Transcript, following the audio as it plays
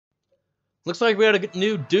Looks like we had a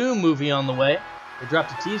new Doom movie on the way. They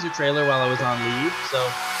dropped a teaser trailer while I was on leave, so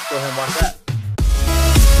let's go ahead and watch that.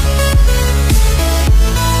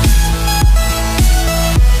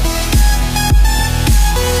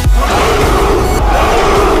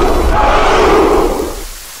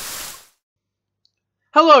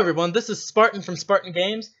 Hello everyone, this is Spartan from Spartan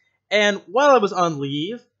Games, and while I was on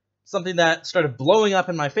leave, something that started blowing up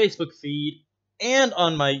in my Facebook feed and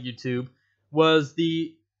on my YouTube was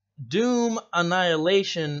the Doom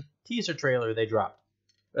Annihilation teaser trailer they dropped.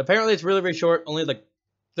 Apparently it's really, really short, only like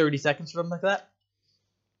 30 seconds or something like that.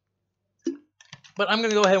 But I'm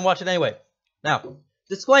going to go ahead and watch it anyway. Now,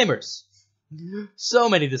 disclaimers. So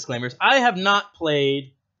many disclaimers. I have not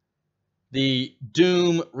played the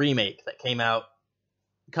Doom remake that came out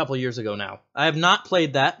a couple years ago now. I have not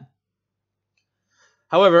played that.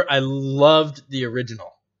 However, I loved the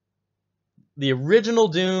original. The original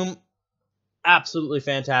Doom, absolutely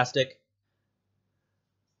fantastic.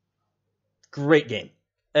 Great game.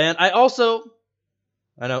 And I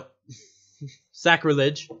know,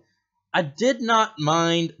 sacrilege, I did not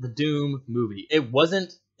mind the Doom movie. It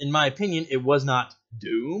wasn't, in my opinion, it was not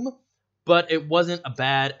Doom, but it wasn't a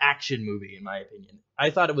bad action movie, in my opinion.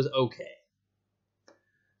 I thought it was okay.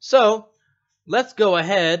 So, let's go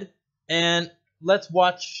ahead and let's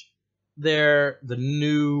watch the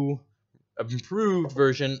new, improved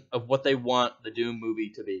version of what they want the Doom movie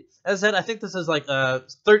to be. As I said, I think this is like a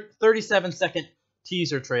 37-second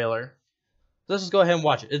teaser trailer. So let's just go ahead and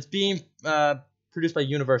watch it. It's being produced by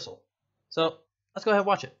Universal. So, let's go ahead and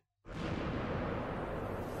watch it.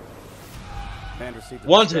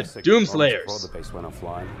 Wanted, Doomslayers.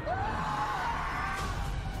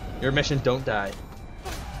 Your mission, don't die.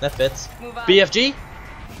 That fits. BFG?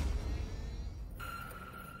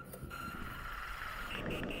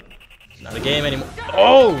 It's not a game anymore.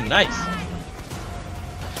 Oh, nice.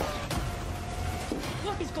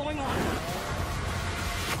 What is going on?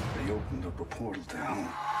 They opened up a portal down.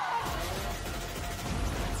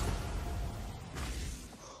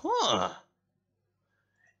 Huh.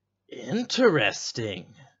 Interesting.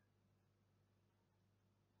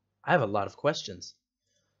 I have a lot of questions.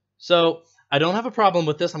 So, I don't have a problem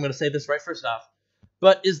with this. I'm going to say this right first off.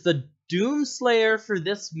 But is the Doomslayer for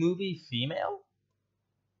this movie female?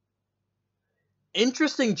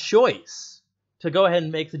 Interesting choice to go ahead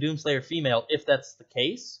and make the Doomslayer female if that's the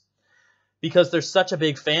case. Because there's such a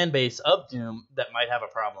big fan base of Doom that might have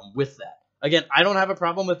a problem with that. Again, I don't have a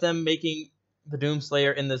problem with them making the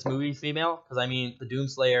Doomslayer in this movie female. Because, I mean, the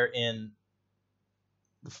Doomslayer in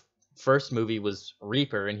the first movie was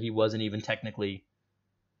Reaper, and he wasn't even technically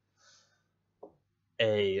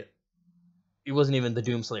he wasn't even the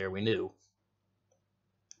Doomslayer we knew.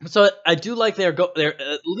 So I do like they're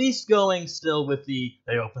at least going still with they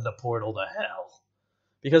opened a portal to hell,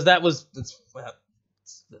 because that's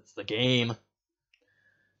the game.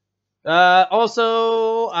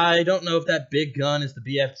 Also, I don't know if that big gun is the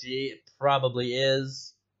BFG. It probably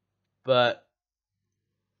is, but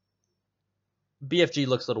BFG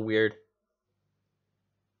looks a little weird.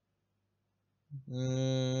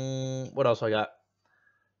 What else I got?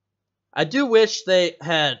 I do wish they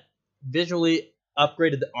had visually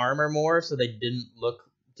upgraded the armor more so they didn't look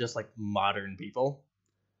just like modern people.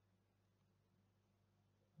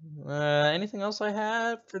 Anything else I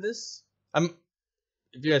have for this? If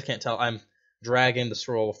you guys can't tell, I'm dragging the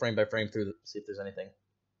scroll frame by frame through to see if there's anything.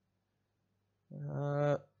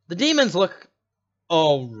 The demons look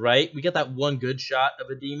alright. We get that one good shot of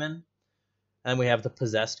a demon. And we have the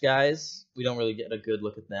possessed guys. We don't really get a good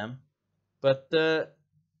look at them. But the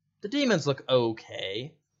demons look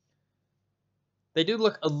okay. They do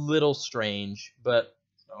look a little strange, but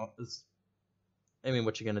I mean,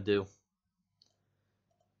 what you gonna do?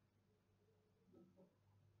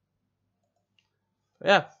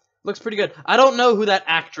 Yeah, looks pretty good. I don't know who that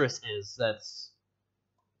actress is that's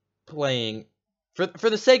playing. For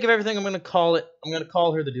the sake of everything, I'm gonna call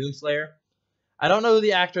her the Doomslayer. I don't know who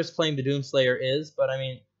the actress playing the Doomslayer is, but I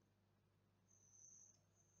mean,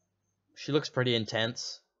 she looks pretty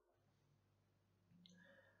intense.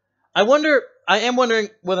 I am wondering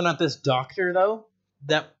whether or not this doctor, though,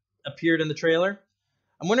 that appeared in the trailer,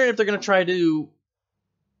 I'm wondering if they're going to try to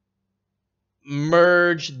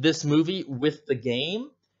merge this movie with the game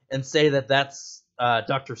and say that that's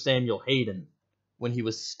Dr. Samuel Hayden when he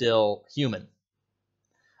was still human.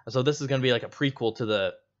 So this is going to be like a prequel to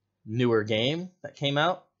the newer game that came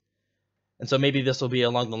out. And so maybe this will be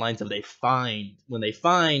along the lines of when they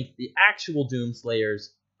find the actual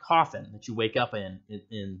Doomslayer's coffin that you wake up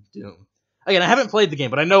in Doom. Again, I haven't played the game,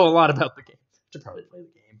 but I know a lot about the game. I should probably play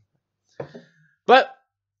the game. But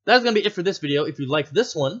that's going to be it for this video. If you liked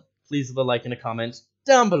this one, please leave a like and a comment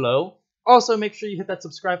down below. Also, make sure you hit that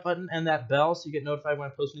subscribe button and that bell so you get notified when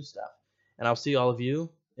I post new stuff. And I'll see all of you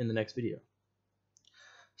in the next video.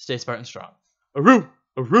 Stay Spartan strong. Aroo!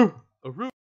 Aroo! Aroo!